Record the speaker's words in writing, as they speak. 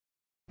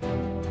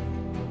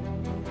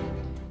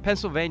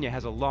Pennsylvania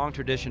has a long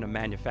tradition of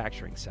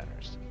manufacturing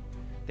centers.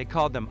 They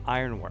called them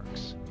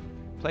ironworks,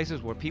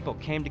 places where people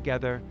came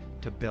together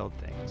to build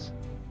things.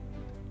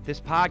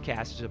 This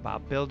podcast is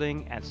about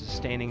building and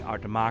sustaining our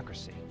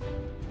democracy.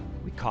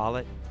 We call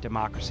it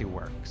Democracy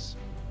Works.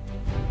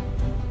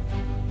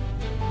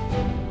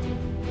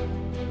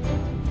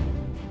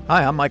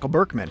 Hi, I'm Michael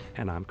Berkman.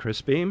 And I'm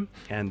Chris Beam,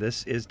 and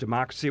this is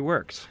Democracy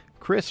Works.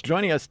 Chris,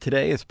 joining us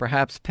today is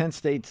perhaps Penn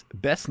State's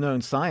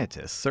best-known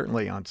scientist,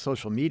 certainly on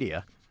social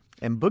media,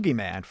 and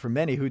boogeyman for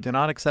many who do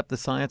not accept the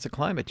science of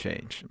climate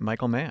change,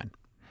 Michael Mann.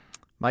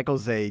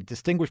 Michael's a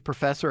distinguished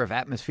professor of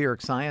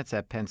atmospheric science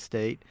at Penn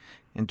State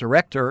and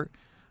director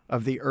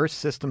of the Earth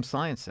System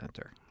Science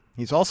Center.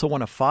 He's also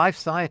one of 5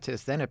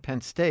 scientists then at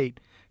Penn State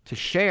to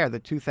share the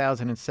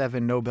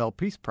 2007 Nobel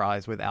Peace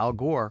Prize with Al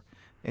Gore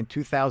and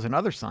 2,000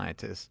 other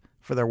scientists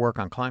for their work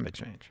on climate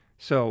change.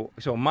 So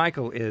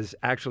Michael is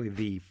actually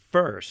the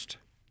first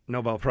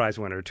Nobel Prize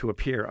winner to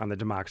appear on the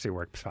Democracy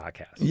Works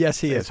podcast.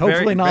 Yes, he is.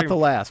 Hopefully not the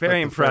last.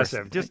 Very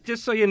impressive.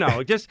 Just so you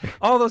know, just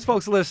all those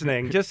folks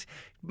listening, just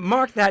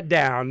mark that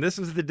down. This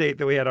was the date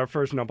that we had our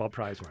first Nobel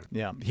Prize winner.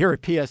 Yeah. Here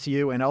at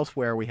PSU and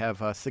elsewhere, we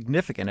have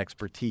significant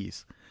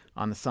expertise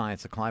on the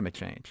science of climate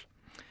change.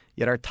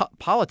 Yet our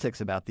politics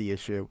about the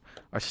issue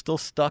are still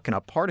stuck in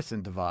a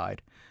partisan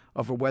divide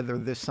over whether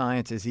this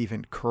science is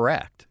even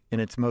correct in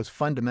its most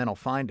fundamental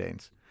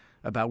findings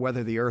about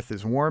whether the Earth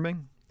is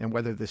warming and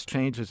whether this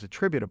change is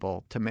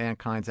attributable to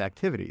mankind's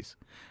activities,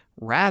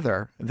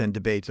 rather than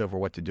debates over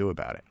what to do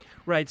about it.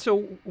 Right.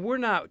 So we're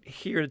not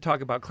here to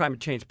talk about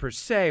climate change per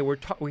se.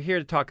 We're here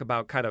to talk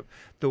about kind of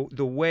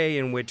the way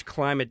in which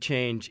climate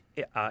change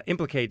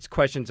implicates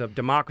questions of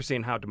democracy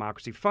and how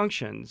democracy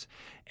functions.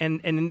 And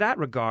in that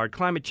regard,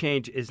 climate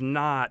change is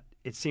not,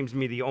 it seems to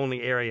me, the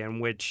only area in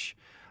which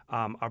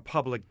our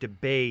public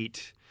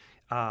debate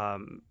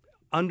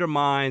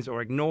undermines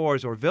or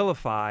ignores or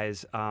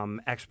vilifies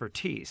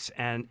expertise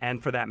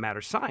and for that matter,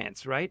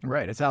 science, right?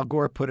 Right. As Al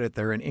Gore put it,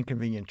 they're an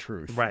inconvenient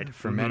truth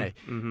for many.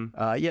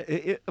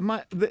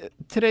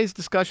 Today's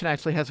discussion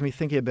actually has me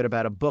thinking a bit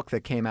about a book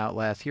that came out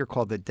last year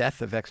called The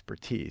Death of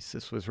Expertise.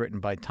 This was written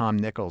by Tom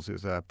Nichols,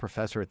 who's a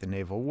professor at the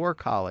Naval War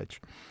College.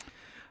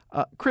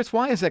 Chris,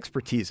 why is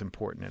expertise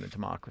important in a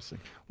democracy?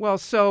 Well,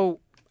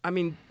 so, I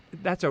mean,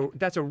 that's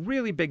a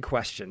really big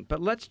question,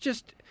 but let's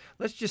just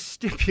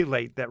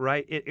stipulate that,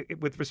 right?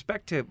 With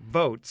respect to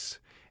votes,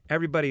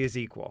 everybody is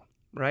equal,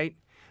 right?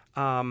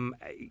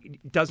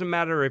 It doesn't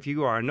matter if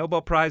you are a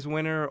Nobel Prize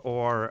winner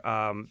or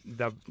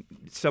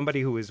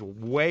somebody who is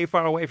way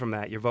far away from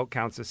that. Your vote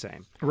counts the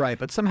same. Right,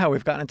 but somehow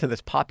we've gotten into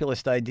this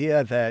populist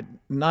idea that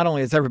not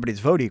only is everybody's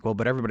vote equal,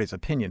 but everybody's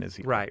opinion is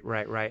equal. Right.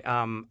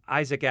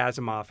 Isaac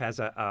Asimov has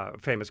a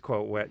famous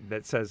quote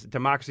that says,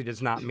 "Democracy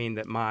does not mean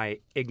that my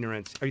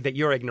ignorance or that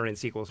your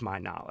ignorance equals my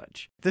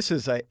knowledge." This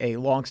is a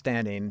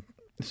longstanding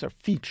sort of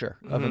feature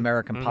of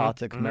American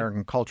politics,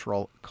 American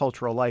cultural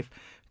life.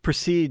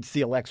 Precedes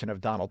the election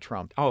of Donald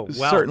Trump. Oh,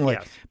 well, certainly.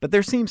 Yes. But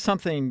there seems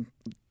something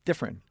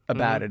different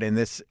about it in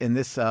this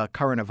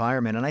current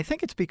environment, and I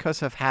think it's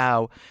because of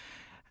how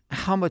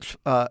much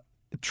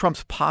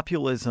Trump's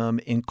populism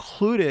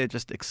included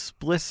just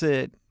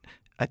explicit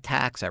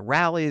attacks at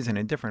rallies and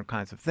in different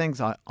kinds of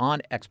things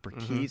on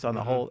expertise, on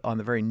the whole, on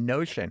the very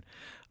notion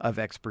of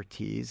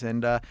expertise,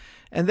 and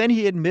then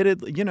he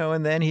admitted,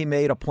 and then he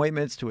made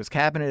appointments to his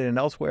cabinet and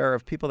elsewhere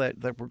of people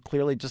that were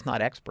clearly just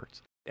not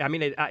experts. I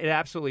mean, it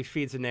absolutely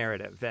feeds a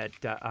narrative that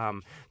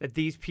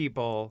these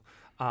people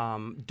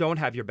don't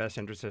have your best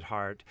interests at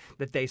heart,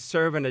 that they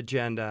serve an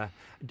agenda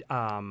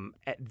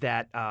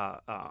that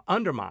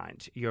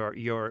undermines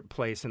your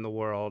place in the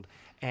world,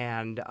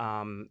 and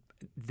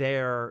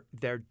they're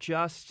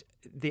just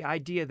the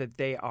idea that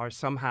they are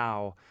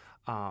somehow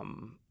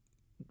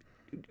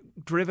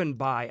driven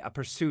by a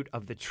pursuit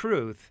of the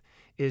truth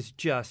is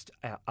just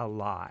a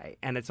lie,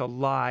 and it's a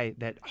lie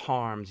that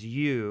harms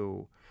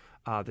you.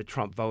 The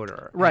Trump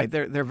voter. Right.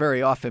 They're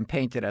very often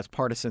painted as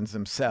partisans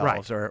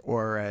themselves, right,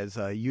 or as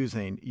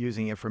using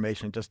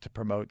information just to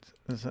promote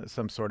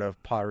some sort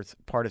of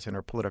partisan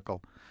or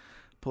political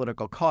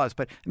cause.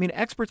 But, I mean,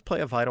 experts play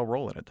a vital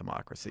role in a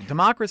democracy.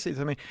 Democracies,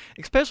 I mean,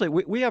 especially,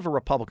 we have a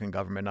Republican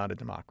government, not a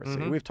democracy.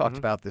 We've talked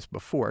about this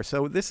before.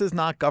 So this is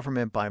not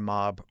government by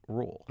mob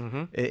rule.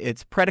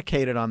 It's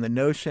predicated on the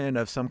notion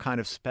of some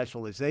kind of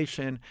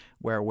specialization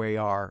where we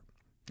are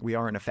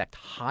in effect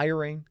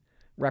hiring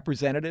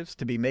representatives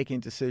to be making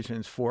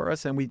decisions for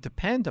us, and we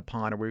depend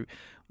upon, or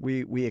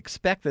we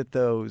expect that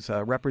those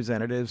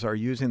representatives are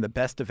using the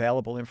best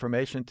available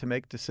information to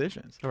make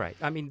decisions. Right.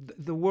 I mean,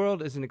 the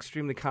world is an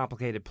extremely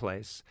complicated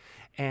place,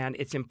 and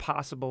it's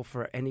impossible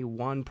for any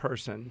one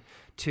person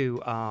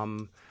to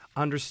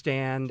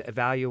understand,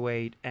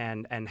 evaluate,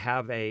 and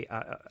have a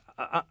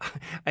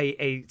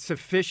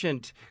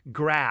sufficient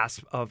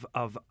grasp of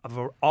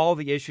all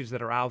the issues that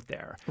are out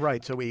there.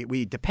 Right. So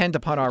we depend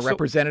upon our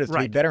representatives to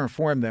be better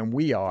informed than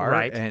we are,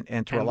 right,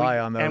 and to rely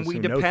on those who know things.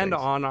 And we depend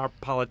on our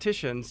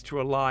politicians to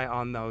rely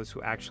on those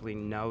who actually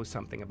know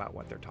something about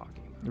what they're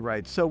talking about.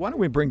 Right. So why don't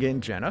we bring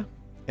in Jenna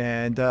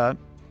and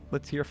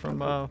let's hear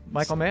from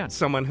Michael Mann.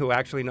 Someone who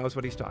actually knows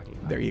what he's talking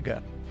about. There you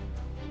go.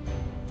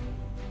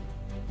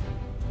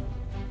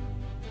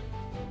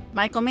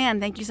 Michael Mann,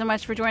 thank you so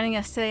much for joining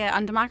us today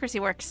on Democracy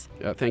Works.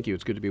 Thank you.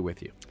 It's good to be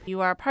with you.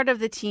 You are part of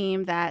the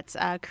team that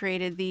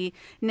created the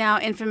now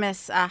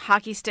infamous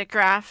hockey stick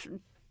graph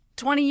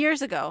 20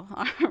 years ago,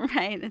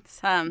 right? It's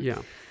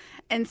Yeah.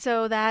 And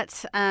so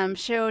that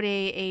showed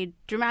a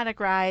dramatic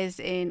rise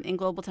in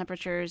global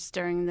temperatures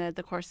during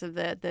the course of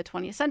the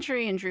 20th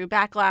century and drew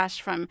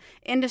backlash from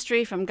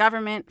industry, from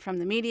government, from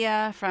the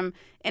media, from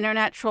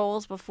internet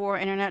trolls before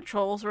internet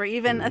trolls were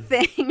even a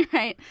thing,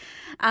 right?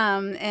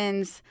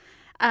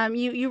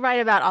 You write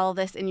about all of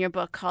this in your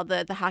book called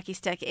The Hockey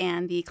Stick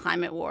and the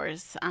Climate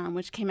Wars,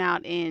 which came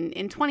out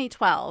in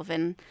 2012.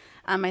 And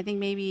I think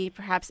maybe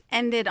perhaps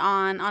ended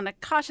on a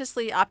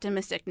cautiously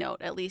optimistic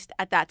note, at least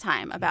at that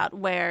time, about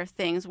where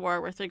things were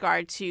with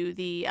regard to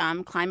the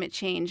climate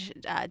change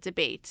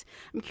debate.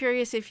 I'm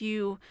curious if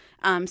you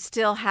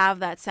still have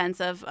that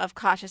sense of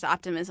cautious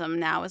optimism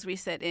now as we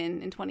sit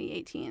in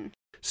 2018.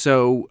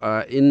 So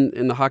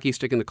in the hockey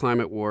stick and the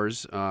climate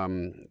wars,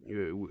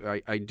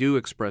 I do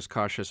express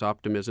cautious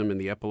optimism in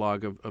the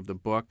epilogue of the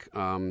book.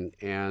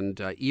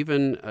 And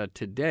even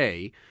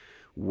today,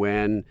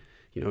 when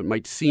it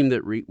might seem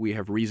that we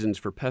have reasons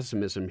for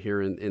pessimism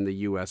here in the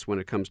U.S. when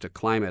it comes to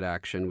climate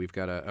action. We've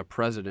got a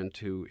president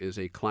who is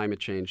a climate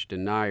change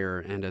denier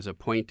and has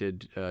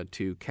appointed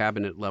to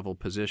cabinet-level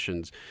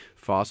positions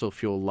fossil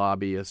fuel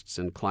lobbyists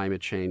and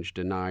climate change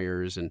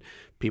deniers and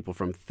people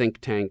from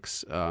think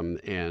tanks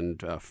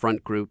and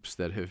front groups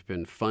that have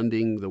been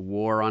funding the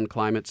war on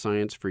climate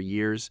science for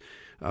years.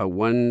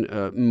 One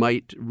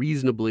might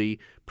reasonably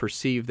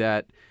perceive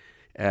that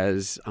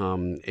as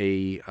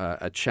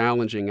a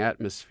challenging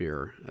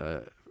atmosphere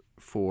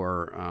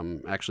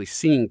for actually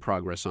seeing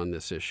progress on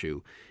this issue.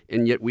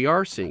 And yet we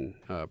are seeing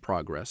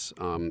progress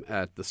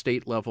at the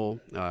state level,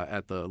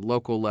 at the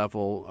local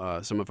level.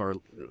 Some of our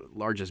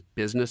largest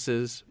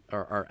businesses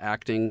are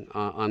acting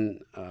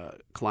on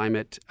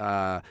climate.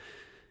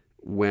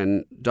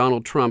 When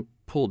Donald Trump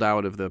pulled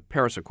out of the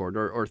Paris Accord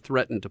or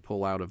threatened to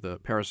pull out of the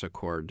Paris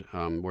Accord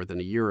more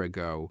than a year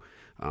ago,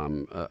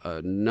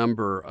 a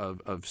number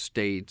of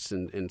states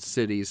and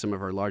cities, some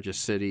of our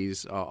largest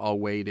cities, all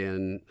weighed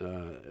in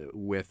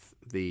with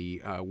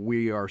the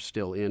We Are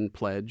Still In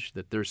pledge,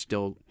 that they're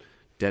still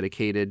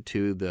dedicated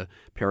to the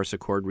Paris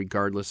Accord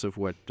regardless of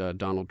what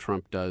Donald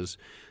Trump does.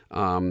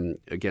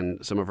 Again,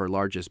 some of our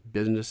largest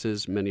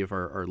businesses, many of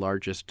our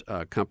largest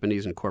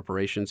companies and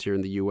corporations here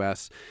in the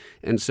U.S.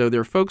 And so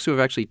there are folks who have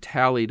actually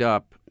tallied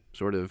up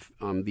sort of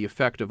the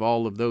effect of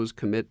all of those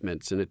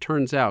commitments. And it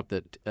turns out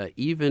that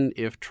even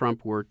if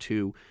Trump were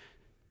to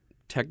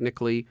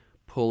technically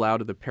pull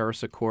out of the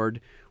Paris Accord,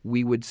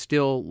 we would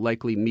still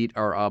likely meet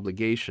our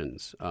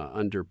obligations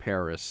under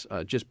Paris,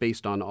 just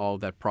based on all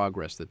that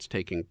progress that's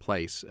taking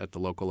place at the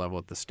local level,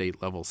 at the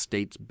state level,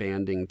 states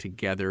banding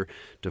together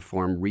to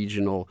form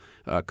regional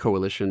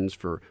coalitions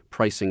for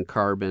pricing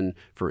carbon,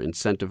 for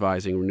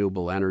incentivizing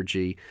renewable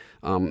energy.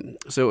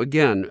 So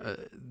again,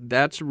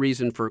 that's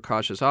reason for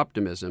cautious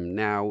optimism.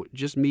 Now,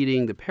 just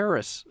meeting the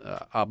Paris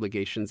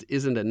obligations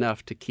isn't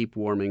enough to keep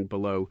warming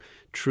below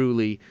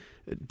truly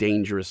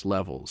dangerous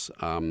levels.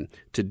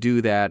 To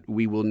do that,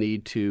 we will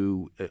need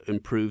to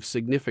improve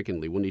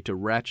significantly. We'll need to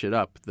ratchet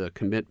up the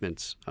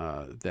commitments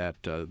that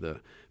the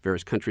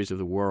various countries of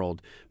the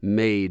world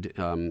made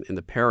in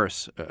the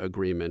Paris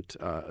Agreement.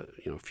 A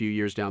few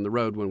years down the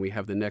road, when we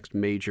have the next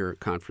major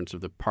conference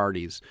of the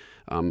parties,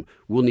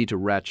 we'll need to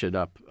ratchet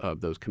up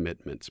those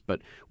commitments.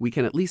 But we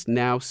can at least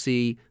now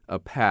see a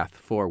path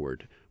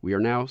forward. We are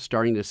now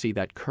starting to see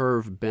that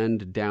curve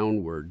bend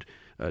downward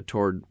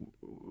toward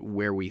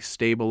where we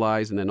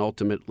stabilize and then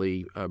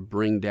ultimately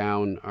bring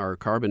down our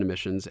carbon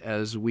emissions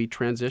as we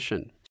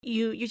transition.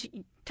 You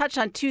touched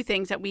on two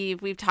things that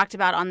we've talked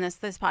about on this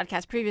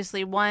podcast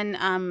previously. One,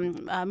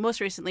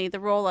 most recently, the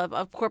role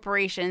of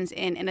corporations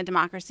in a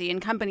democracy and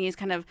companies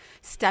kind of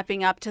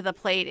stepping up to the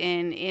plate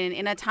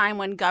in a time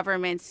when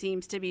government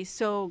seems to be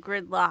so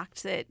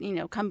gridlocked that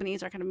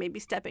companies are kind of maybe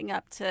stepping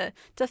up to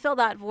fill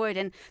that void.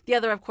 And the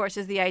other, of course,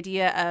 is the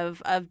idea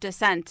of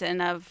dissent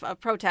and of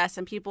protest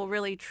and people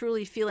really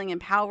truly feeling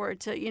empowered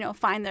to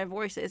find their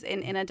voices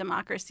in a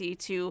democracy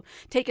to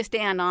take a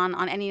stand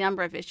on any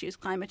number of issues.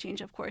 Climate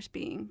change, of course,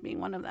 being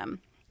one of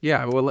them.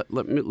 Yeah, well,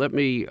 let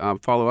me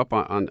follow up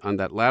on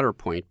that latter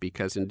point,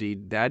 because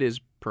indeed that is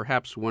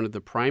perhaps one of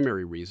the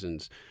primary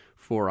reasons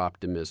for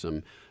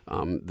optimism.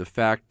 The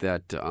fact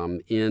that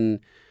in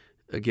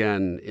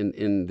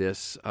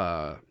this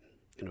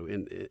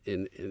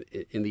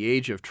in the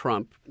age of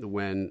Trump,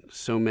 when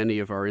so many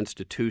of our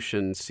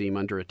institutions seem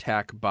under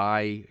attack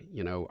by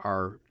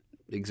our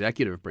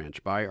executive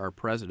branch, by our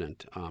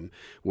president,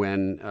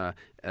 when,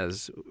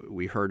 as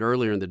we heard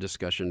earlier in the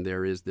discussion,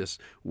 there is this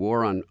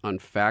war on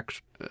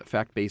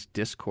fact-based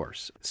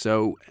discourse.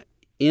 So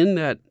in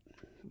that,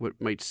 what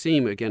might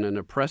seem, again, an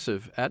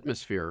oppressive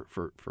atmosphere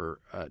for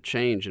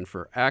change and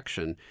for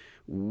action,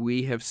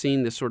 we have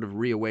seen this sort of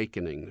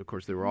reawakening. Of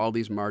course, there were all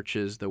these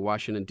marches, the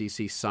Washington,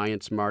 D.C.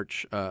 Science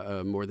March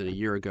more than a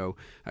year ago.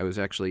 I was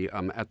actually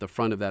at the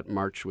front of that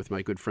march with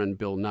my good friend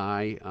Bill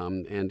Nye,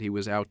 and he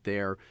was out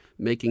there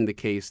making the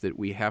case that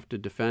we have to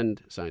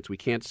defend science. We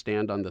can't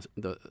stand on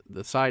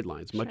the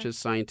sidelines, much as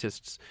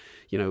scientists,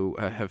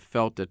 have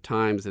felt at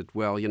times that,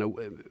 well,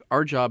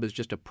 our job is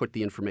just to put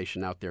the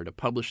information out there, to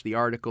publish the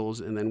articles,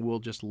 and then we'll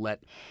just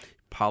let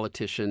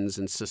politicians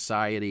and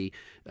society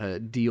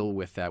deal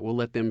with that. We'll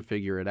let them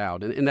figure it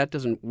out. And that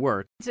doesn't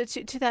work. So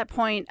to that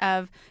point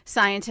of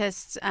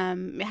scientists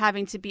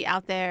having to be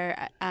out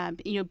there,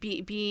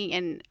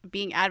 being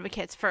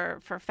advocates for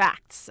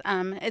facts,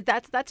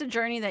 that's a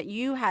journey that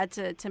you had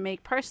to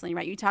make personally,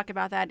 right? You talk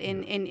about that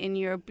in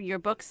your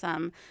book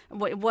some.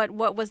 What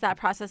was that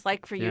process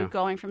like for you,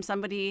 going from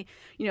somebody,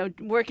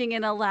 working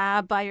in a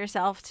lab by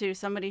yourself to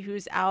somebody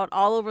who's out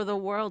all over the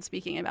world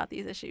speaking about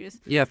these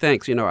issues? Yeah,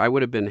 thanks. I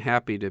would have been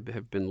happy to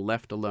have been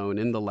left alone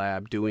in the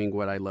lab doing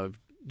what I loved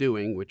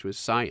doing, which was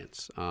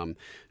science,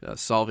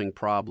 solving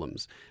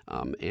problems.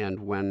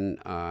 And when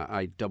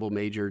I double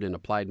majored in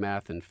applied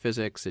math and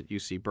physics at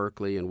UC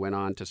Berkeley and went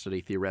on to study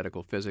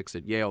theoretical physics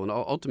at Yale and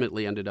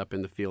ultimately ended up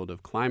in the field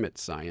of climate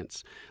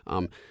science,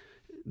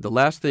 the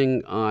last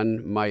thing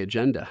on my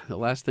agenda, the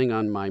last thing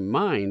on my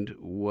mind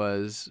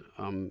was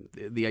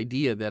the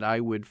idea that I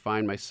would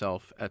find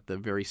myself at the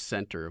very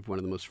center of one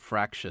of the most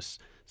fractious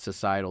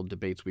societal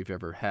debates we've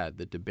ever had,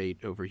 the debate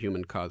over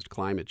human-caused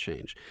climate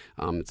change.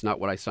 It's not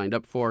what I signed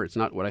up for. It's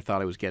not what I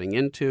thought I was getting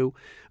into.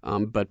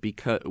 But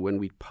because when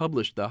we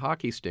published the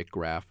hockey stick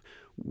graph,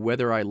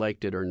 whether I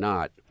liked it or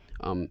not,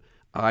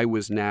 I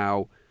was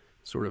now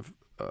sort of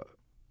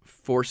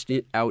forced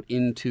out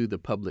into the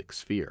public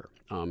sphere,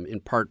 in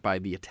part by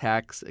the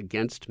attacks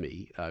against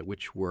me,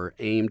 which were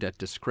aimed at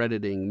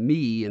discrediting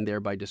me and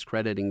thereby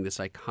discrediting this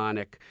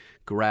iconic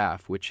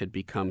graph, which had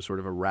become sort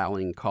of a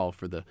rallying call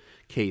for the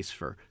case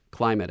for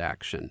climate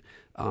action.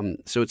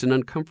 So it's an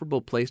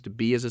uncomfortable place to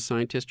be as a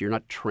scientist. You're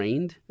not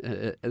trained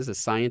as a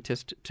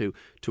scientist to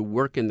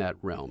work in that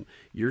realm.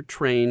 You're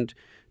trained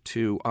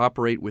to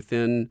operate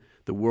within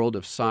the world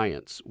of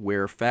science,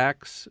 where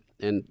facts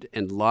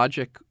and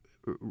logic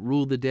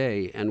rule the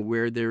day, and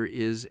where there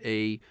is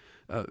a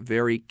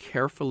very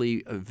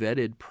carefully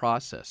vetted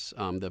process,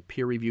 the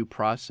peer review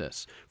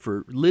process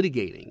for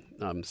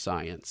litigating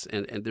science.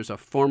 And there's a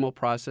formal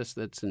process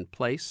that's in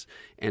place,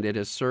 and it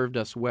has served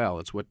us well.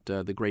 It's what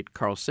the great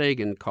Carl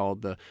Sagan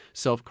called the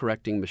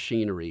self-correcting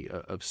machinery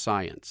of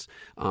science.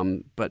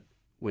 But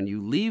when you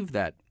leave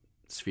that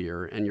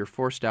sphere and you're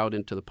forced out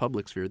into the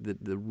public sphere,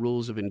 the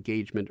rules of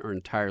engagement are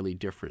entirely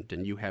different.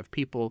 And you have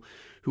people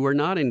who are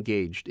not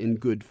engaged in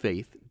good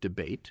faith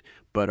debate,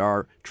 but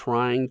are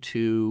trying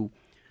to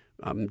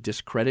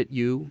discredit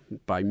you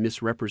by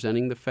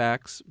misrepresenting the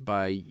facts,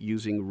 by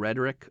using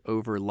rhetoric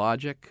over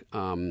logic.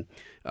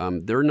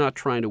 They're not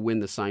trying to win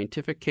the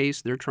scientific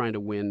case. They're trying to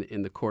win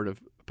in the court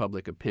of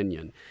public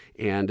opinion.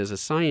 And as a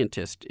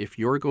scientist, if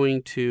you're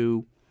going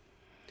to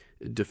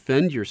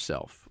defend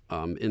yourself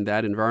in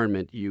that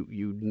environment,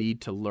 you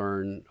need to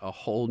learn a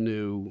whole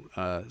new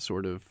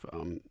sort of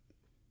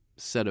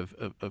set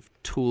of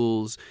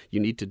tools. You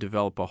need to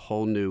develop a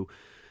whole new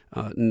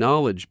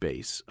knowledge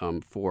base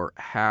for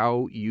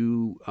how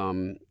you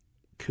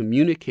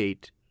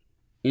communicate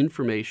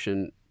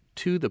information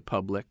to the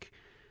public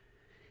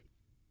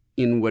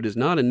in what is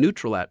not a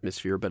neutral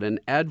atmosphere, but an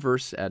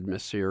adverse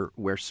atmosphere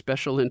where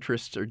special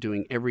interests are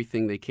doing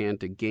everything they can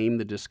to game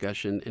the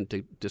discussion and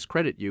to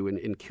discredit you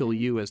and kill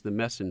you as the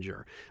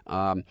messenger.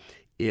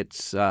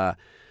 It's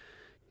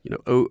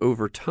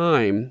over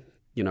time,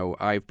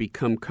 I've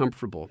become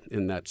comfortable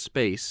in that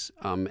space,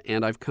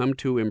 and I've come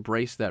to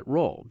embrace that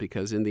role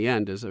because in the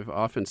end, as I've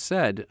often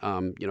said,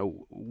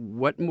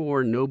 what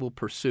more noble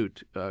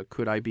pursuit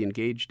could I be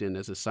engaged in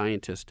as a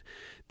scientist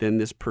than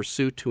this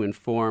pursuit to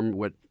inform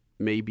what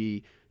may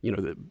be,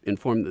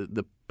 inform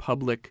the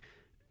public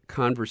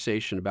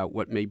conversation about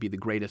what may be the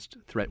greatest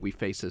threat we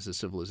face as a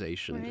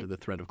civilization, right. The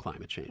threat of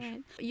climate change.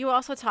 Right. You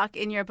also talk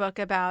in your book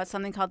about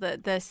something called the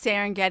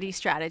Serengeti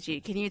strategy.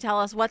 Can you tell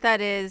us what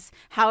that is,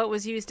 how it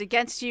was used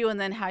against you,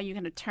 and then how you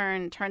kind of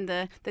turn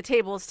the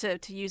tables to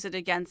use it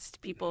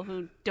against people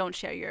who don't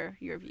share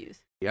your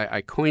views?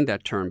 I coined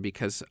that term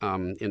because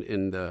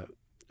in the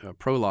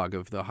prologue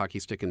of the hockey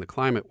stick in the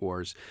climate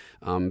wars.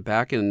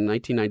 Back in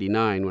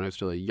 1999, when I was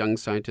still a young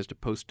scientist, a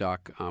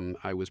postdoc,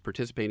 I was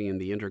participating in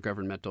the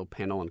Intergovernmental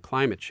Panel on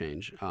Climate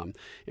Change,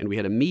 and we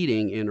had a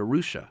meeting in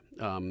Arusha,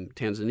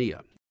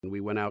 Tanzania. And we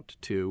went out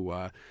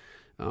to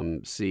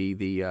see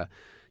the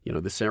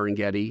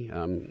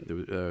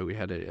Serengeti. We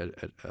had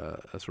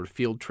a sort of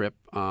field trip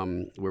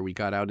where we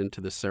got out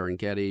into the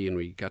Serengeti, and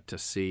we got to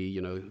see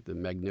the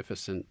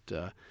magnificent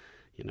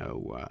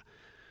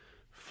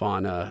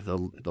fauna,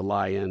 the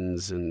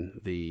lions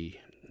and the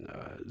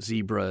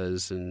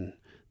zebras and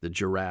the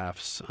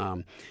giraffes.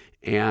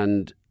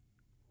 And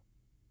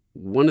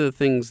one of the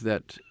things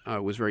that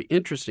was very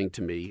interesting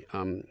to me,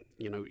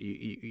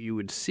 you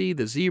would see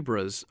the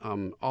zebras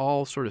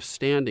all sort of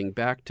standing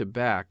back to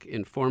back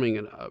and forming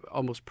an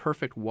almost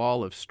perfect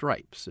wall of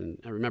stripes. And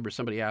I remember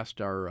somebody asked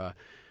our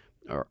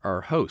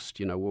host,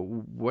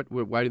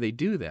 why do they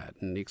do that?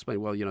 And he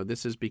explained, well,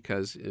 this is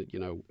because,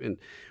 and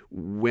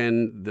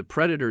when the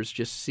predators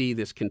just see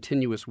this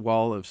continuous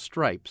wall of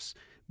stripes,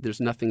 there's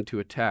nothing to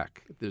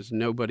attack. There's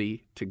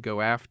nobody to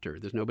go after.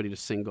 There's nobody to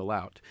single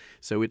out.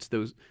 So it's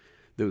those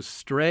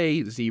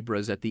stray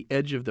zebras at the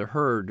edge of the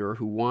herd or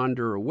who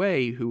wander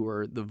away who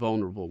are the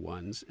vulnerable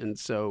ones. And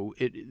so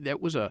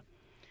that was a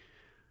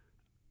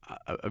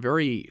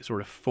very sort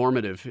of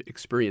formative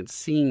experience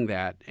seeing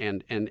that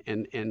and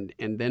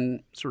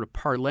then sort of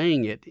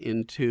parlaying it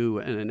into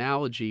an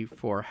analogy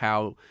for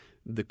how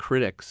the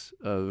critics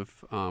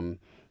of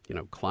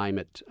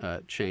climate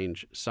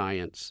change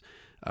science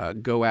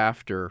go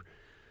after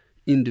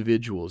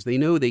individuals. They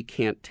know they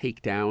can't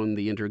take down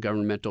the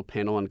Intergovernmental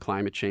Panel on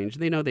Climate Change.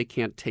 They know they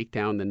can't take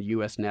down the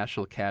U.S.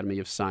 National Academy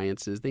of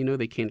Sciences. They know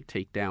they can't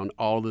take down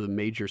all of the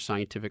major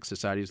scientific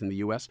societies in the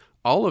U.S.,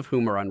 all of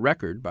whom are on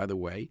record, by the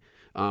way,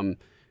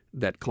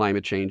 that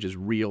climate change is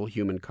real,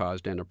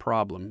 human-caused, and a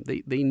problem.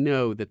 They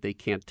know that they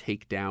can't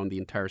take down the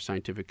entire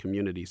scientific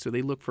community, so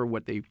they look for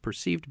what they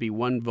perceive to be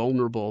one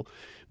vulnerable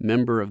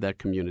member of that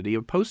community,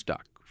 a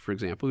postdoc, for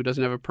example, who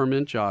doesn't have a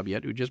permanent job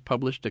yet, who just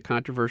published a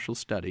controversial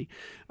study,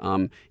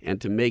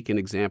 and to make an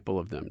example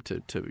of them,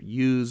 to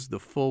use the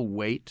full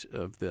weight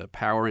of the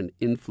power and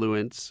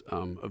influence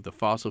of the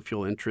fossil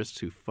fuel interests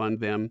who fund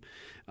them,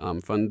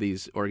 fund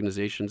these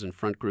organizations and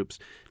front groups,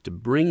 to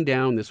bring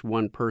down this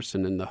one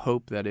person in the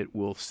hope that it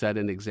will set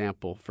an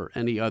example for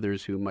any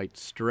others who might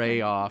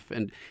stray off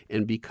and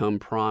become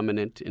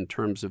prominent in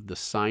terms of the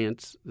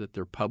science that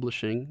they're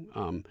publishing,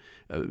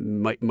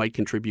 might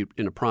contribute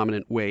in a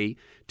prominent way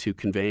to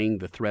conveying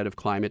the threat of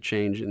climate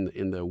change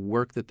in the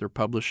work that they're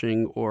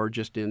publishing or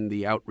just in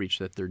the outreach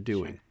that they're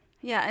doing. Sure.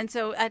 Yeah, and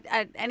so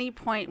at any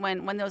point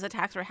when those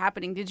attacks were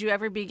happening, did you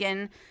ever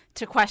begin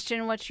to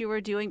question what you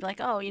were doing?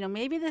 Like, oh,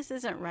 maybe this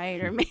isn't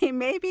right, or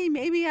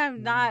maybe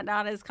I'm not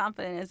as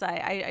confident as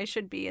I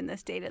should be in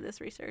this data,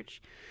 this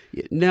research.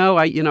 No,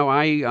 I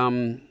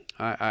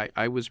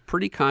was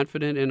pretty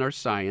confident in our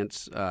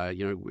science. I'm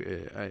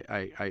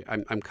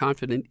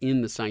confident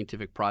in the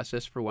scientific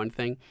process, for one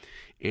thing.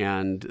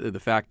 And the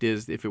fact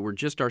is, if it were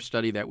just our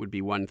study, that would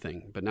be one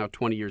thing. But now,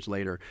 20 years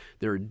later,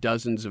 there are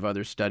dozens of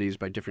other studies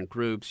by different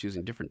groups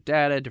using different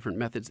data, different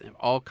methods, and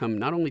all come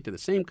not only to the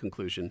same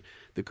conclusion,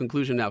 the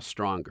conclusion now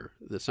stronger.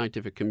 The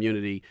scientific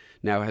community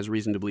now has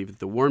reason to believe that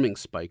the warming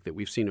spike that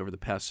we've seen over the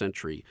past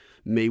century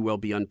may well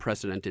be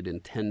unprecedented in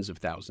tens of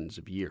thousands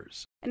of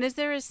years. And is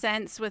there a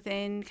sense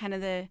within kind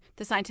of the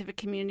scientific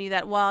community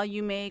that while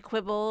you may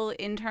quibble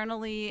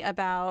internally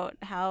about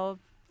how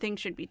things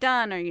should be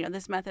done, or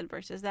this method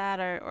versus that,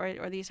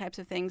 or these types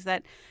of things,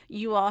 that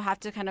you all have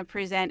to kind of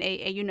present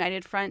a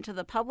united front to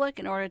the public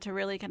in order to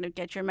really kind of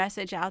get your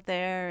message out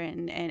there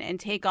and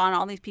take on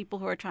all these people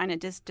who are trying to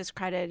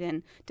discredit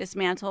and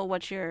dismantle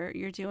what you're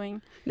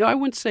doing? No, I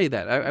wouldn't say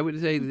that. I would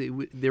say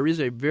there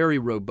is a very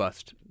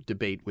robust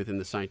debate within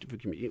the scientific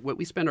community. What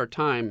we spend our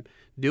time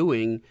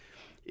doing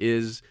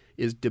is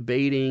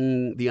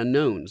debating the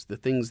unknowns, the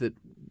things that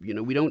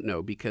we don't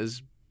know,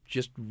 because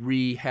just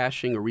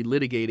rehashing or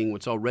relitigating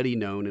what's already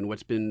known and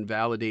what's been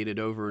validated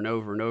over and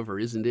over and over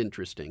isn't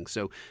interesting.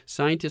 So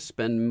scientists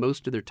spend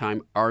most of their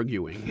time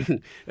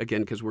arguing,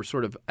 again, because we're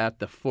sort of at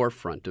the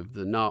forefront of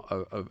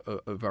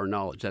of our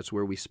knowledge. That's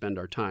where we spend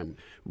our time.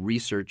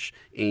 Research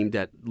aimed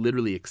at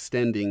literally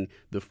extending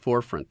the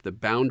forefront, the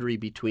boundary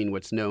between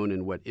what's known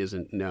and what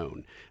isn't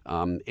known.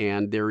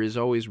 And there is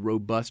always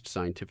robust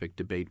scientific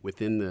debate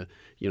within the,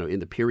 in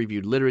the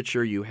peer-reviewed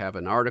literature. You have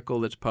an article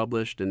that's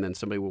published, and then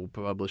somebody will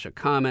publish a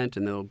comment,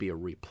 and there'll be a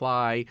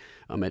reply.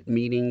 At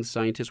meetings,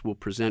 scientists will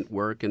present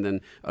work, and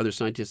then other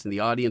scientists in the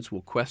audience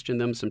will question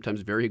them,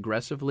 sometimes very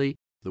aggressively.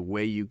 The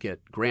way you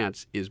get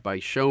grants is by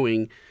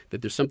showing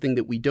that there's something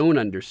that we don't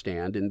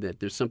understand and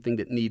that there's something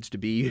that needs to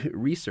be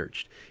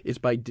researched. It's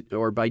by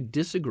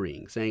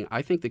disagreeing, saying,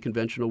 I think the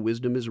conventional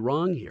wisdom is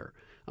wrong here,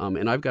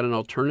 and I've got an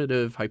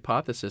alternative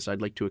hypothesis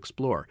I'd like to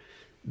explore.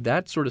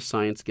 That sort of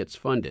science gets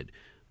funded.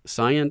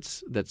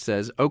 Science that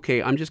says,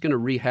 okay, I'm just going to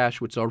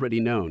rehash what's already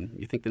known.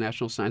 You think the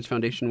National Science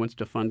Foundation wants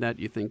to fund that?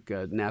 You think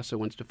NASA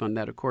wants to fund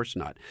that? Of course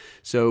not.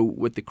 So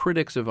what the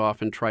critics have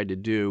often tried to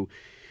do,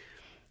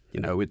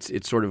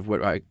 it's sort of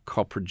what I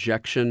call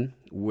projection,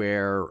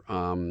 where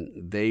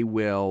they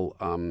will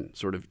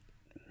sort of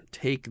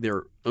take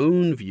their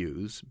own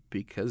views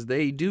because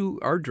they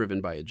are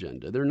driven by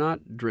agenda. They're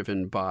not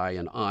driven by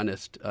an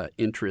honest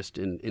interest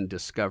in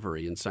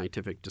discovery, in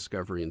scientific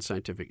discovery and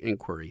scientific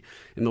inquiry.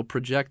 And they'll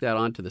project that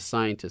onto the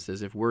scientists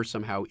as if we're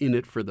somehow in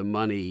it for the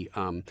money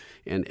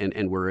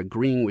and we're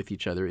agreeing with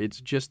each other.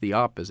 It's just the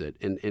opposite.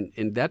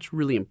 And that's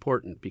really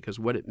important, because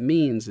what it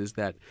means is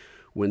that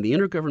when the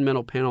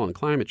Intergovernmental Panel on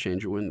Climate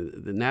Change, or when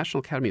the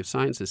National Academy of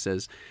Sciences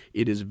says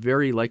it is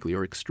very likely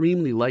or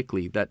extremely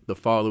likely that the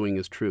following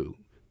is true,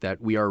 that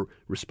we are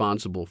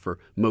responsible for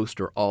most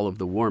or all of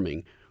the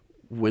warming,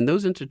 when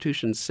those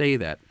institutions say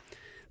that,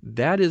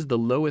 that is the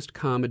lowest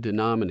common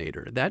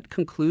denominator. That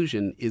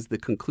conclusion is the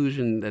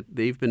conclusion that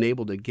they've been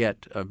able to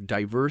get a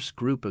diverse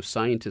group of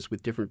scientists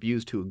with different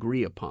views to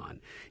agree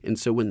upon. And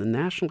so when the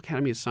National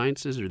Academy of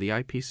Sciences or the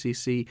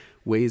IPCC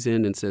weighs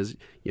in and says,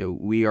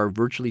 we are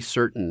virtually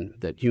certain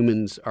that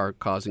humans are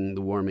causing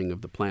the warming of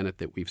the planet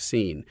that we've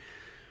seen,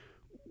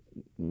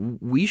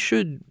 we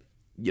should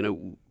be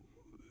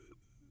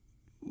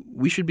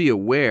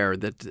aware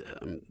that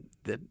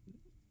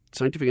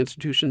scientific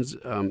institutions,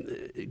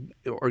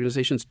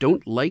 organizations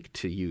don't like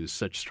to use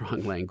such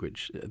strong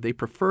language. They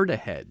prefer to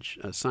hedge.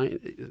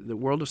 The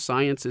world of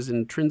science is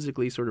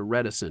intrinsically sort of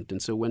reticent.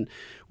 And so when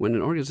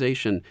an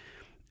organization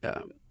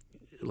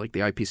like the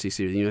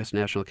IPCC or the U.S.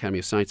 National Academy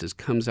of Sciences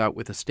comes out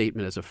with a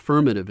statement as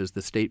affirmative as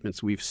the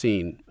statements we've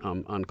seen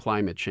on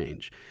climate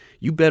change,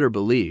 you better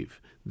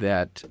believe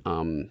that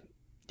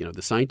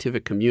the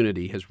scientific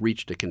community has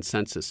reached a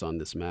consensus on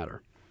this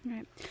matter.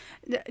 Right.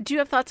 Do you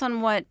have thoughts on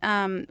what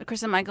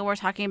Chris and Michael were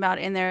talking about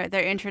in their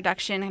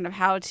introduction, kind of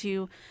how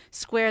to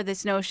square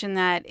this notion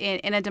that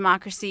in a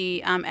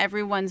democracy,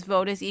 everyone's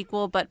vote is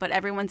equal, but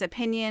everyone's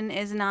opinion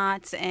is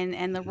not,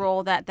 and the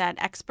role that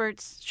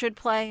experts should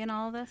play in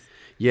all of this?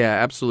 Yeah,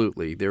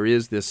 absolutely. There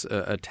is this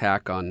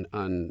attack on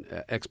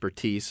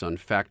expertise, on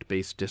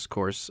fact-based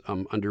discourse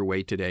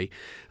underway today.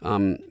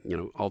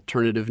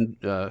 Alternative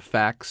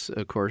facts,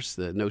 of course,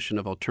 the notion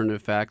of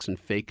alternative facts and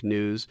fake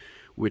news,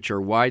 which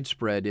are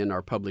widespread in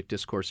our public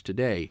discourse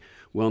today.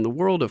 Well, in the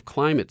world of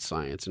climate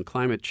science and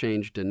climate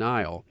change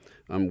denial,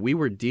 we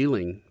were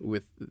dealing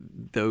with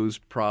those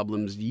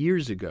problems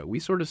years ago. We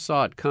sort of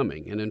saw it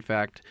coming. And in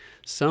fact,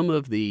 some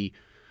of the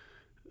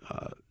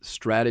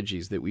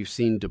strategies that we've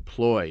seen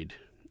deployed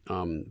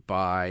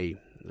by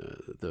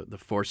the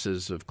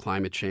forces of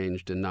climate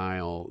change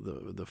denial,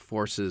 the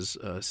forces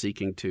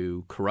seeking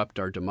to corrupt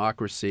our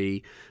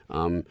democracy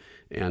and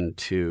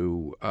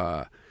to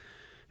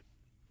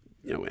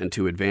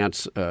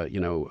advance,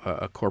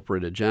 a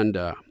corporate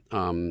agenda.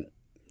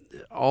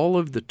 All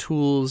of the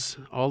tools,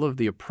 all of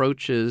the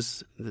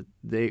approaches that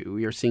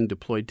we are seeing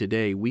deployed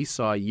today, we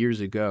saw years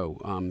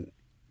ago.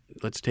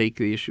 Let's take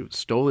the issue of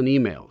stolen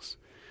emails.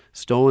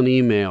 Stolen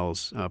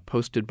emails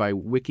posted by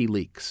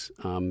WikiLeaks,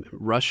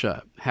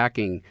 Russia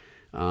hacking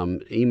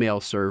email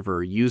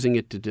server, using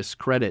it to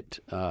discredit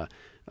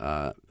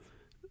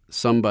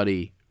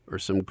somebody or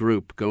some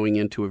group going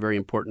into a very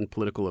important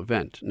political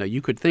event. Now,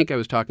 you could think I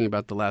was talking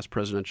about the last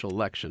presidential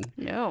election.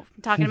 No,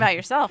 I'm talking about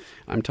yourself.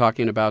 I'm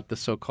talking about the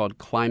so-called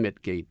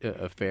ClimateGate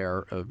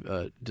affair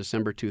of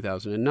December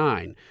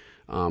 2009.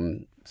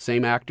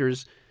 Same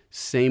actors,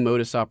 same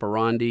modus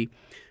operandi.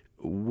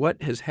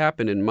 What has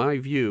happened, in my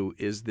view,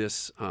 is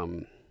this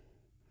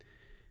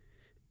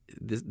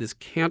this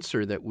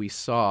cancer that we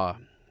saw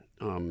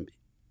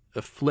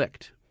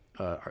afflict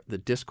the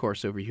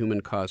discourse over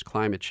human-caused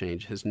climate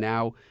change has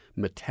now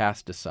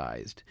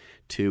metastasized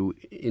to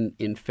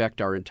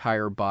infect our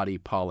entire body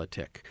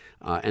politic.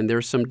 And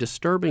there's some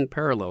disturbing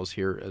parallels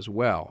here as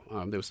well.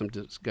 There was some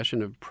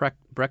discussion of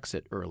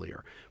Brexit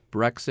earlier.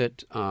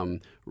 Brexit,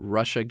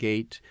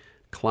 Russiagate,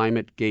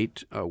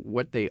 ClimateGate,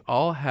 what they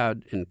all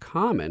had in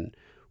common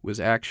was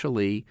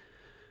actually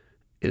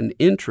an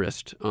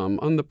interest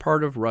on the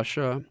part of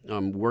Russia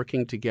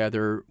working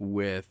together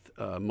with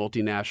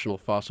multinational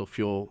fossil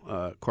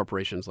fuel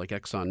corporations like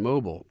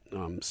ExxonMobil.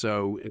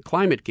 So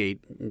ClimateGate,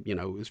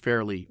 is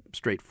fairly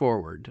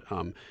straightforward.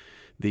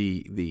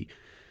 The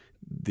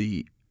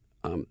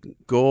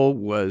goal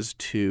was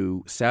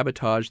to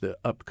sabotage the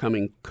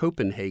upcoming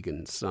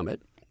Copenhagen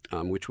summit,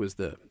 which was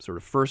the sort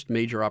of first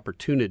major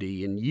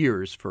opportunity in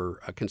years for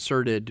a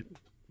concerted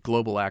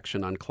global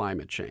action on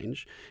climate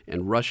change.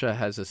 And Russia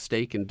has a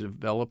stake in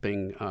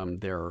developing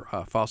their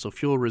fossil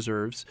fuel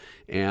reserves.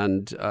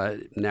 And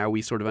now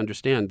we sort of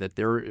understand that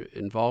their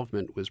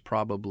involvement was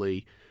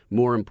probably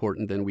more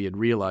important than we had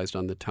realized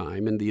on the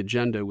time. And the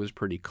agenda was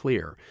pretty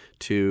clear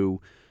to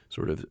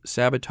sort of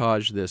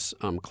sabotage this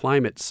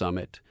climate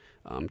summit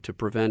to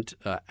prevent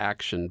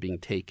action being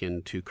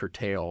taken to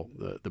curtail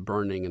the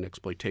burning and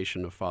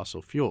exploitation of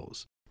fossil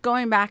fuels.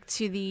 Going back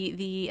to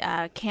the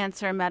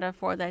cancer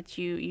metaphor that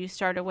you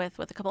started with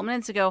a couple of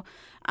minutes ago,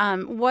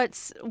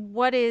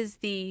 what is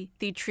the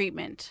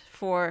treatment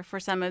for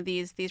some of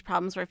these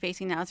problems we're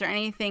facing now? Is there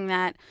anything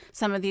that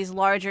some of these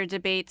larger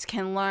debates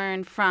can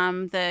learn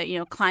from the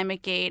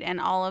ClimateGate and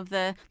all of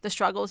the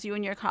struggles you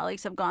and your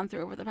colleagues have gone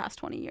through over the past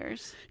 20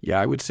 years? Yeah,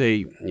 I would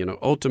say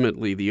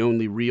ultimately the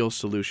only real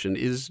solution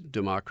is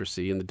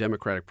democracy and the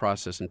democratic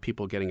process and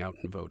people getting out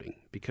and voting.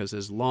 Because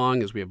as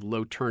long as we have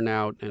low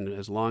turnout and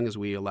as long as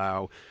we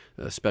allow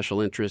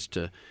special interest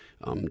to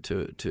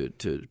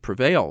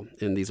prevail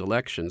in these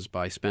elections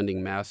by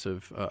spending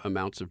massive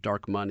amounts of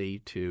dark money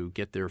to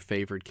get their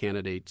favored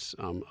candidates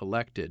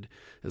elected,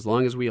 as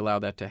long as we allow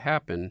that to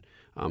happen,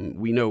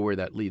 we know where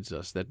that leads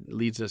us. That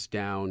leads us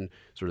down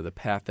sort of the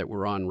path that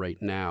we're on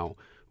right now,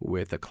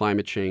 with a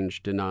climate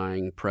change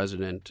denying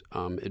president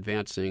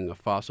advancing a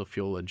fossil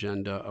fuel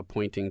agenda,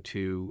 appointing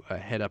to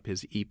head up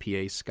his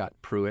EPA Scott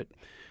Pruitt,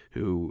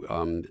 who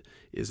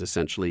is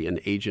essentially an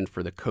agent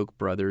for the Koch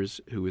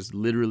brothers, who is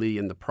literally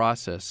in the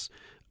process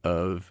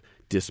of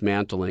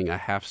dismantling a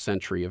half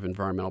century of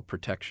environmental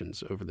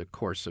protections over the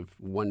course of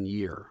 1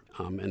 year.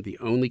 And the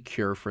only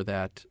cure for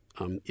that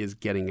is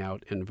getting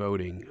out and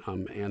voting.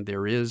 And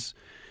there is,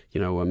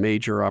 a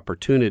major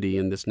opportunity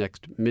in this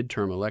next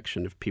midterm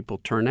election. If people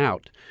turn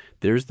out,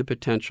 there's the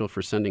potential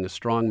for sending a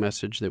strong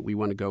message that we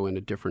want to go in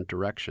a different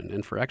direction,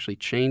 and for actually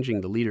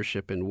changing the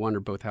leadership in one or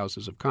both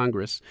houses of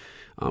Congress,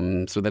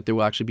 so that there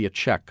will actually be a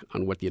check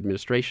on what the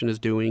administration is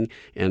doing,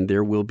 and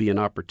there will be an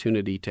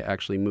opportunity to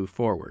actually move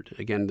forward.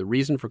 Again, the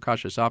reason for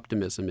cautious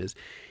optimism is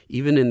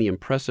even in the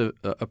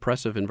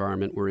oppressive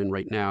environment we're in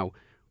right now,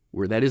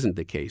 where that isn't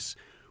the case,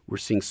 we're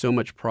seeing so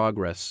much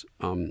progress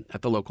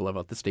at the local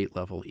level, at the state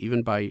level,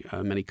 even by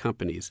many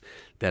companies,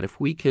 that if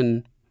we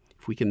can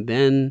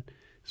then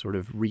sort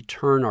of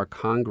return our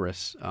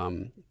Congress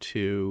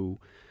to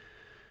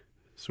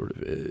sort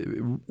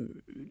of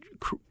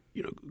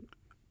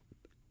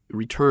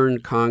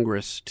return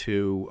Congress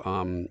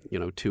to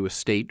to a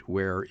state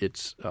where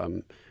it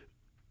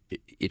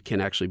can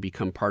actually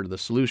become part of the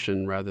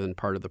solution rather than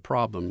part of the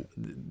problem,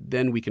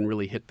 then we can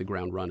really hit the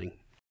ground running.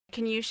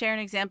 Can you share an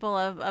example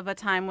of a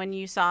time when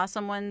you saw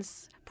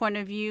someone's point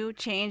of view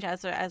change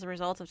as a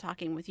result of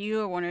talking with you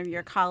or one of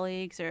your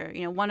colleagues, or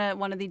one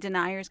of the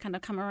deniers kind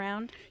of come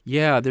around?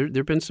 Yeah,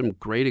 there've been some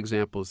great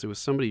examples. There was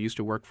somebody who used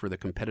to work for the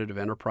Competitive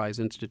Enterprise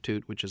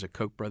Institute, which is a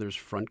Koch brothers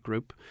front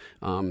group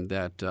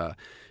that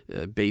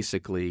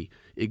basically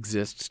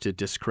exists to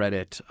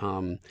discredit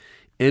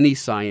any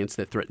science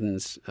that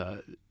threatens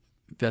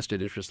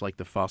vested interests like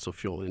the fossil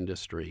fuel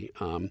industry,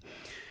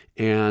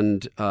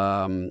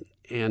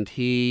 and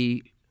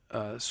he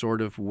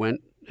sort of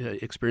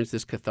experienced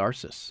this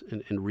catharsis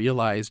and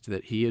realized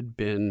that he had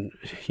been,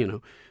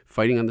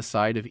 fighting on the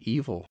side of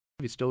evil.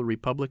 He's still a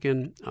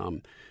Republican,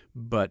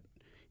 but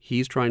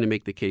he's trying to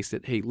make the case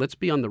that, hey, let's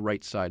be on the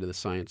right side of the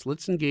science.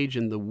 Let's engage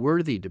in the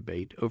worthy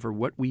debate over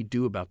what we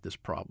do about this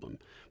problem.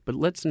 But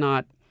let's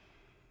not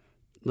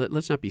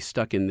be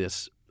stuck in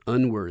this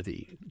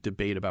unworthy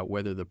debate about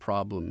whether the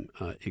problem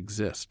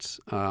exists.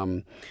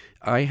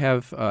 I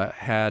have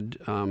had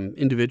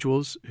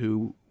individuals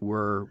who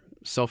were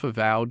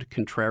self-avowed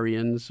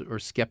contrarians or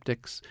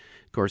skeptics.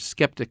 Of course,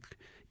 skeptic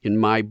in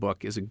my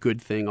book is a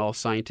good thing. All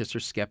scientists are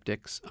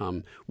skeptics.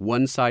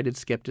 One-sided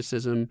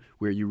skepticism,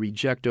 where you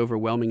reject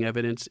overwhelming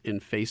evidence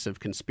in face of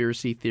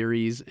conspiracy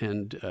theories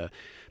and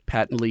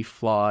patently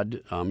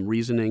flawed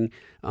reasoning,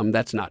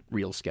 that's not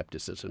real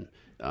skepticism.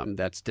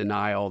 That's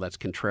denial, that's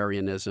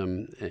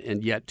contrarianism,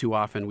 and yet too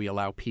often we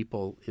allow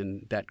people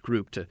in that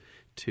group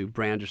to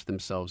brandish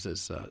themselves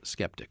as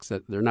skeptics.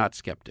 That they're not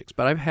skeptics.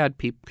 But I've had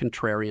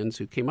contrarians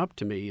who came up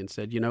to me and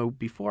said,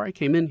 before I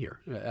came in here,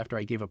 after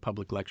I gave a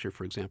public lecture,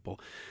 for example,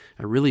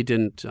 I really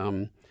didn't,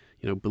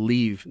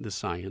 believe the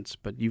science.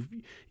 But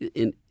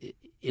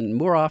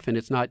more often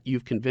it's not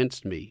you've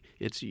convinced me,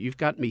 it's you've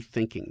got me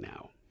thinking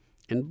now.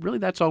 And really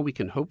that's all we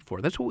can hope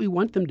for. That's what we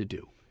want them to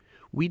do.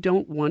 We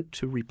don't want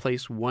to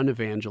replace one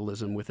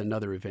evangelism with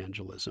another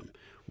evangelism.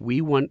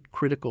 We want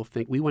critical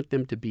think. We want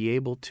them to be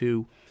able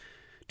to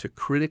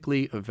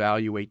critically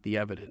evaluate the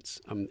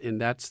evidence,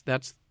 and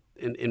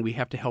and we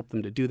have to help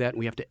them to do that. And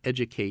we have to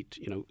educate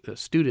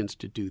students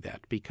to do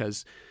that,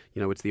 because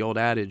it's the old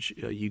adage: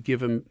 you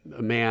give a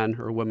man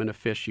or a woman a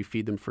fish, you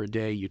feed them for a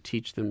day. You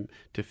teach them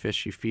to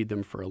fish, you feed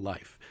them for a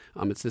life.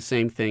 It's the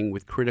same thing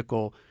with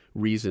critical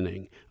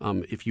reasoning.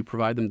 If you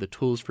provide them the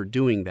tools for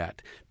doing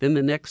that, then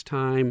the next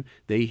time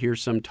they hear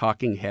some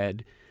talking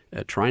head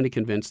trying to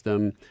convince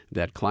them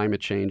that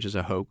climate change is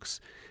a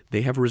hoax,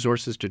 they have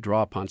resources to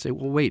draw upon. Say,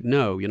 well, wait,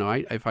 no,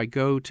 if I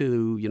go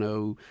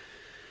to,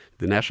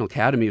 the National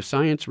Academy of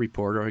Science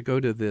report, or I go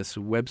to this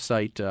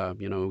website,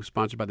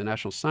 sponsored by the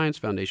National Science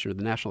Foundation or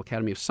the National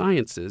Academy of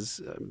Sciences,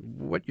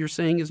 what you're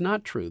saying is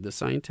not true. The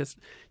scientists,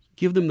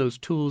 give them those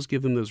tools,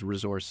 give them those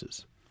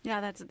resources.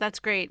 Yeah, that's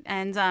great,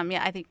 and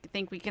I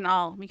think we can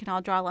all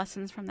draw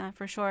lessons from that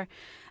for sure.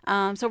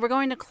 So we're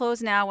going to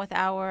close now with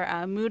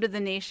our Mood of the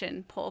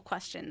Nation poll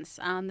questions.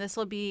 This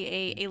will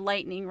be a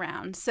lightning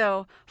round.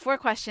 So 4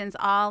 questions,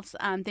 all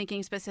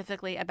thinking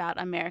specifically about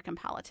American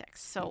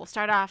politics. So we'll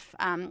start off.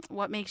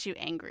 What makes you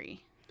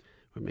angry?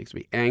 What makes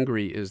me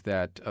angry is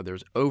that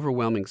there's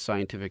overwhelming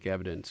scientific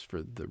evidence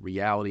for the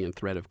reality and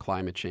threat of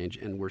climate change,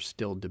 and we're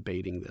still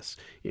debating this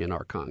in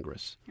our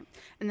Congress.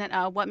 And then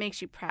what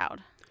makes you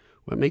proud?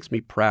 What makes me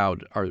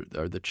proud are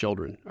the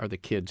children, are the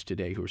kids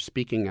today who are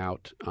speaking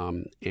out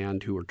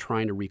and who are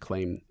trying to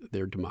reclaim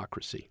their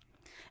democracy.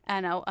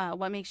 And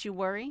what makes you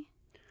worry?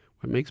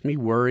 What makes me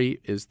worry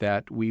is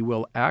that we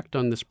will act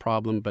on this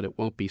problem, but it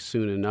won't be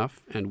soon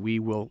enough, and we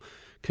will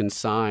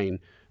consign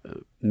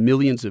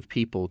millions of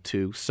people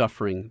to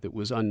suffering that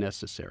was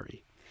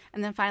unnecessary.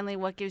 And then finally,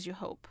 what gives you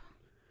hope?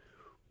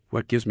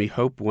 What gives me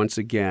hope, once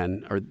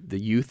again, are the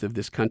youth of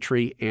this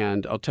country.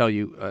 And I'll tell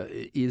you,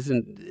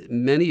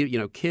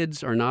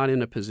 kids are not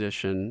in a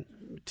position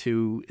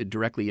to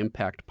directly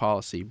impact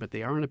policy, but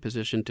they are in a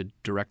position to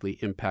directly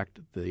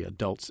impact the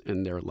adults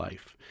in their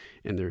life.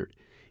 And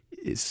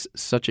is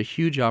such a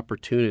huge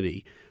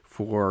opportunity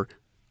for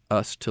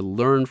us to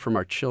learn from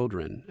our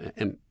children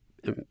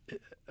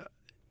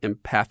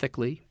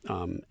empathically,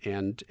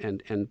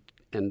 and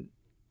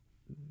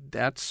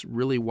that's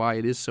really why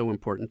it is so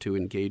important to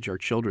engage our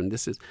children.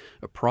 This is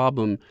a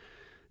problem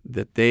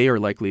that they are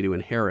likely to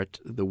inherit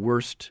the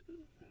worst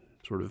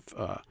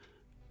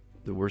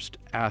the worst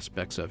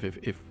aspects of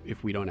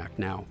if we don't act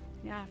now.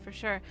 Yeah, for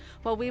sure.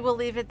 Well, we will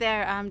leave it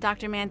there.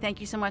 Dr. Mann, thank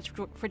you so much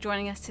for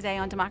joining us today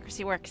on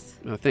Democracy Works.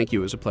 Thank you.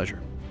 It was a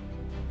pleasure.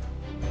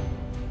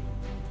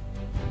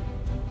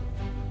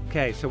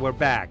 Okay, so we're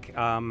back.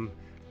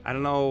 I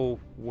don't know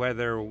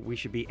whether we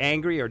should be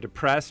angry or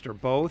depressed or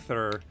both,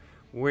 or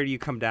where do you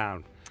come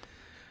down,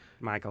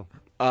 Michael?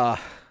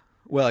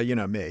 Well, you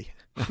know me.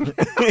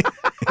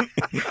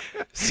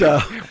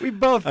 So we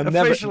both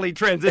officially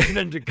transitioned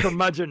into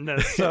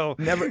curmudgeonness. So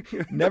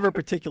never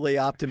particularly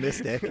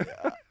optimistic.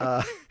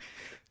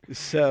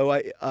 So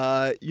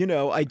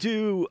I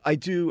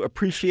do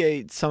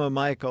appreciate some of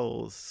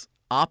Michael's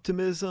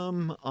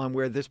optimism on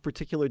where this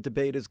particular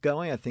debate is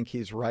going. I think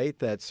he's right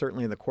that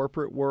certainly in the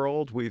corporate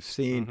world, we've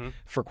seen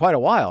for quite a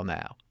while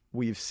now,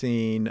 we've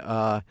seen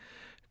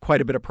quite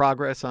a bit of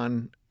progress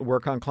on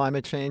work on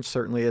climate change.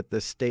 Certainly at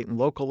the state and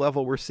local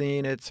level, we're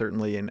seeing it.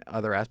 Certainly in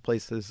other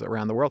places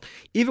around the world.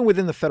 Even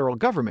within the federal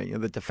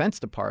government, the Defense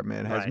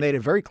Department has made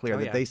it very clear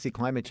that they see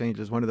climate change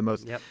as one of the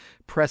most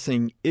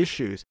pressing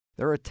issues.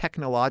 There are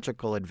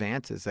technological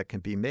advances that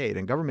can be made,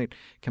 and government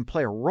can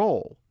play a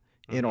role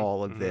in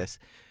all of this.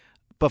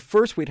 But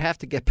first, we'd have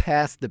to get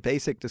past the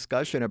basic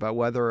discussion about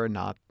whether or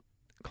not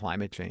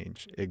climate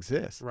change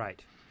exists. Right.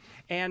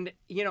 And,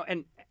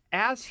 and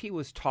as he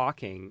was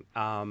talking,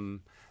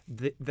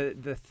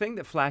 the thing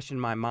that flashed in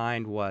my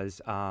mind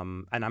was,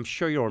 and I'm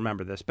sure you'll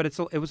remember this, but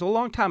it was a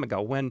long time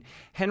ago when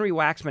Henry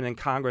Waxman in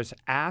Congress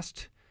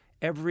asked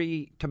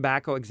every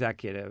tobacco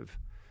executive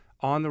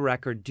on the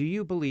record, do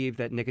you believe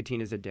that nicotine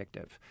is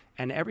addictive?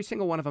 And every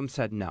single one of them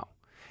said no.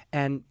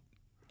 And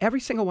every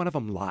single one of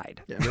them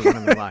lied. Yeah, every one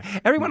of them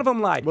lied. Every one of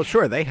them lied. Well,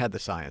 sure, they had the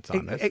science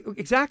on this.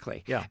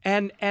 Exactly. Yeah.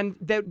 And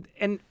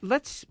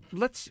let's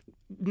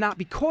not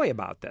be coy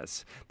about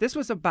this. This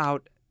was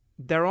about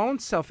their own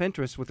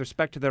self-interest with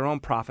respect to their own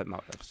profit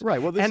motives.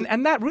 Right. Well,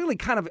 and that really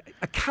kind of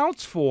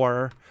accounts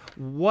for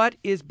what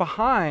is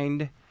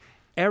behind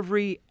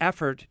every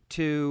effort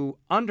to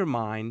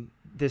undermine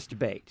this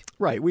debate.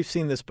 Right. We've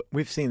seen this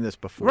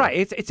before.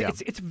 Right.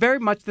 It's very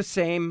much the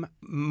same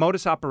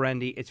modus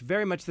operandi. It's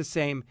very much the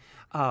same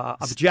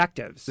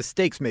objectives. The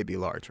stakes may be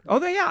larger.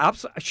 Oh,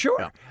 absolutely, sure.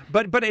 Yeah.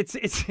 But it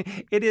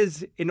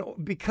is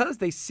because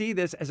they see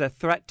this as a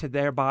threat to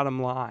their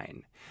bottom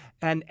line.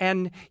 And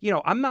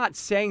I'm not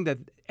saying that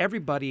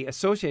everybody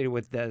associated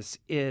with this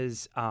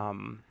is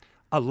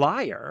a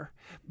liar,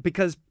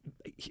 because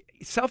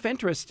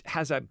self-interest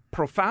has a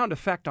profound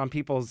effect on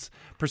people's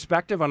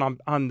perspective and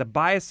on the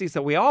biases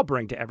that we all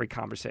bring to every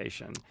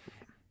conversation.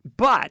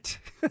 But,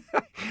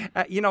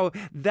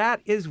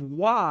 that is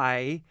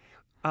why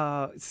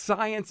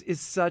science is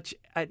such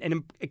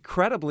an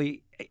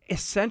incredibly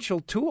essential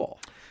tool.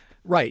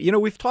 Right.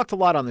 We've talked a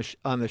lot on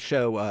the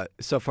show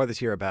so far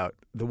this year about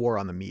the war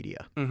on the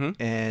media.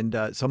 And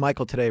so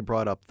Michael today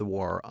brought up the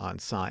war on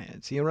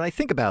science. When I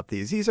think about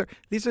these are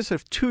sort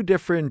of two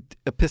different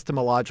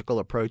epistemological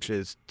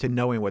approaches to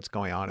knowing what's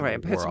going on in the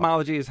world.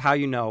 Epistemology is how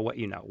you know what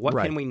you know. What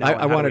can we know?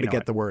 I wanted to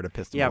get the word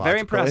epistemological very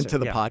impressive. into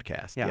the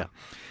podcast. Yeah.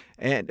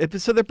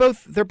 And so they're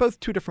both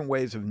two different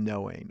ways of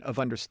knowing, of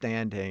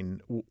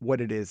understanding what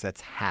it is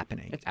that's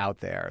happening out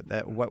there,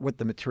 that what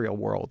the material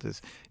world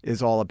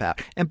is all about.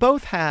 And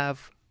both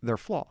have their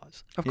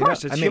flaws. Of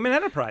course, it's human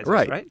enterprises,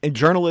 right? And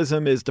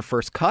journalism is the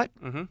first cut,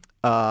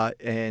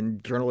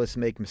 and journalists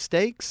make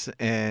mistakes,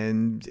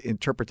 and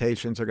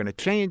interpretations are going to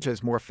change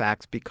as more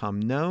facts become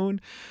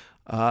known.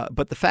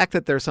 But the fact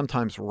that they're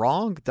sometimes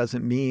wrong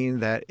doesn't mean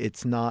that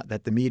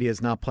that the media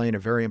is not playing a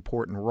very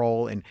important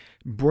role in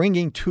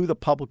bringing to the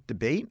public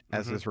debate,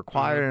 as is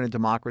required in a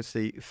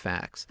democracy,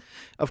 facts.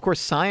 Of course,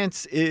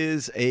 science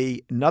is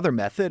another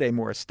method, a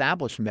more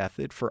established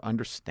method for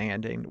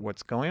understanding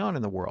what's going on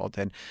in the world.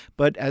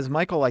 But as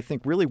Michael, I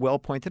think, really well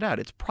pointed out,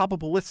 it's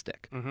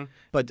probabilistic.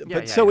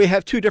 So we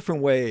have two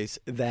different ways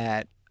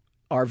that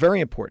are very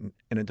important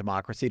in a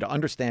democracy to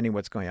understanding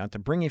what's going on, to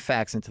bringing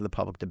facts into the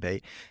public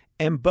debate.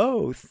 And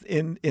both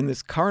in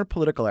this current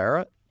political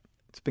era,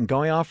 it's been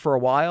going on for a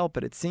while,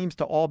 but it seems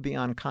to all be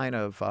on kind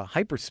of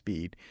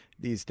hyperspeed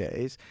these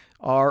days,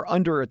 are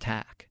under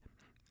attack.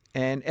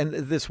 And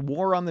this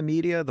war on the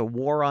media, the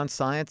war on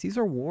science, these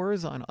are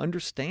wars on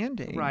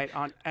understanding. Right,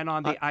 on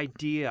the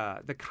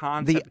idea, the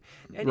concept.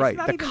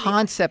 The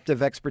concept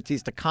of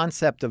expertise, the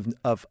concept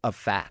of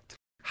fact.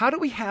 How do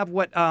we have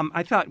what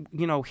I thought,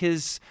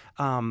 his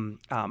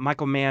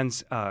Michael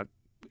Mann's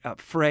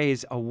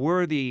phrase, a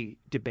worthy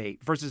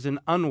debate versus an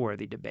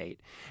unworthy debate?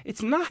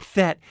 It's not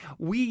that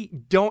we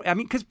don't,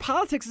 because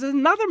politics is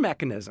another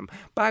mechanism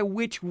by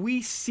which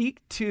we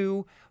seek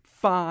to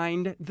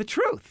find the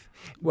truth.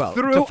 Well,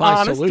 through to find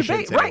honest solutions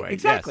debate. Anyway. Right,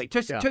 exactly.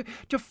 Yes.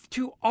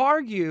 To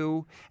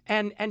argue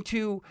and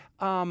to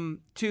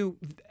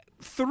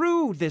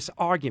through this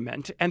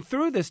argument and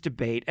through this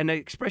debate and the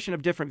expression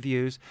of different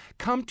views,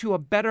 come to a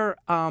better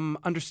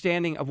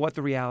understanding of what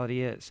the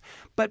reality is.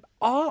 But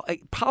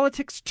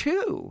politics,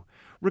 too,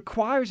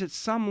 requires at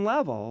some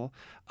level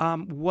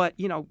what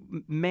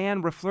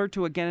Mann referred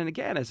to again and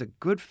again as a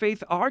good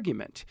faith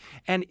argument.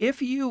 And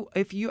if you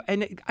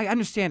and I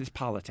understand it's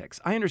politics.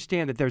 I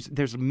understand that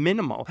there's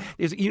minimal.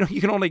 You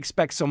can only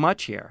expect so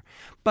much here.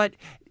 But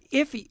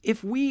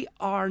if we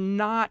are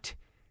not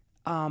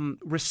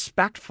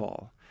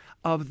respectful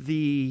of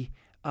the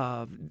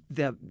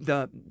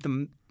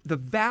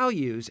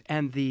values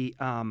and the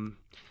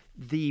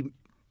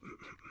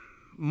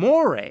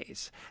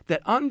mores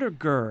that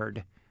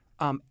undergird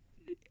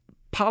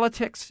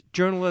politics,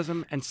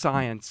 journalism, and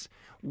science,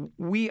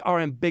 we are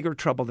in bigger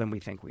trouble than we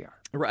think we are.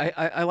 Right.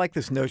 I like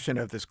this notion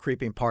of this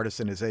creeping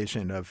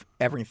partisanization of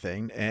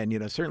everything. And,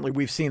 certainly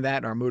we've seen that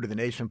in our Mood of the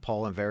Nation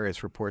poll and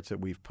various reports that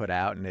we've put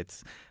out. And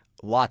it's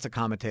lots of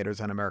commentators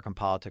on American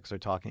politics are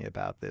talking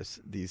about this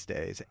these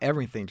days.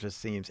 Everything just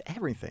seems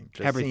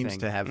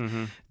to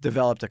have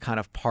developed a kind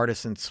of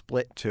partisan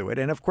split to it.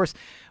 And of course,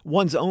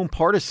 one's own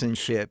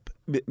partisanship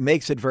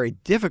makes it very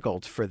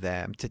difficult for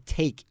them to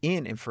take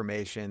in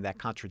information that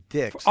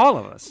contradicts. For all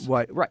of us.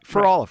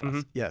 For all of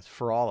us. Yes,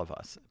 for all of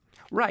us.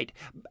 Right,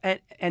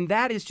 and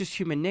that is just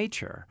human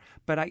nature.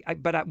 But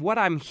what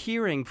I'm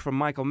hearing from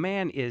Michael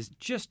Mann is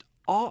just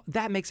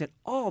that makes it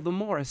all the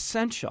more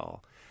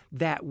essential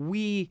that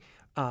we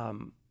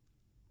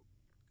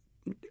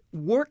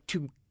work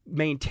to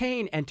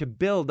maintain and to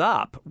build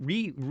up,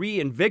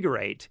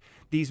 reinvigorate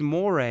these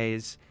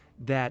mores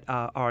that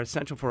are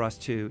essential for us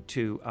to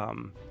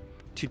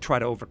try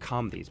to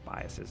overcome these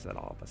biases that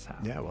all of us have.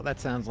 Yeah, well, that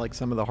sounds like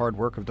some of the hard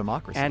work of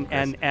democracy.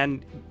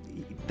 And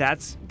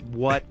that's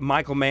what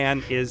Michael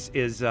Mann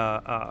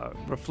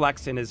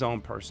reflects in his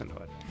own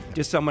personhood. Yeah.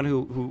 Just someone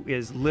who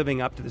is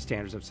living up to the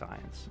standards of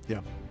science.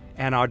 Yeah.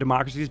 And our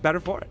democracy is better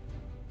for it.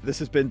 This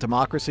has been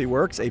Democracy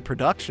Works, a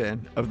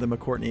production of the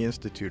McCourtney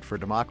Institute for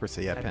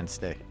Democracy at Penn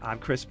State. I'm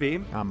Chris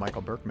Beam. I'm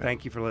Michael Berkman.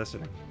 Thank you for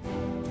listening.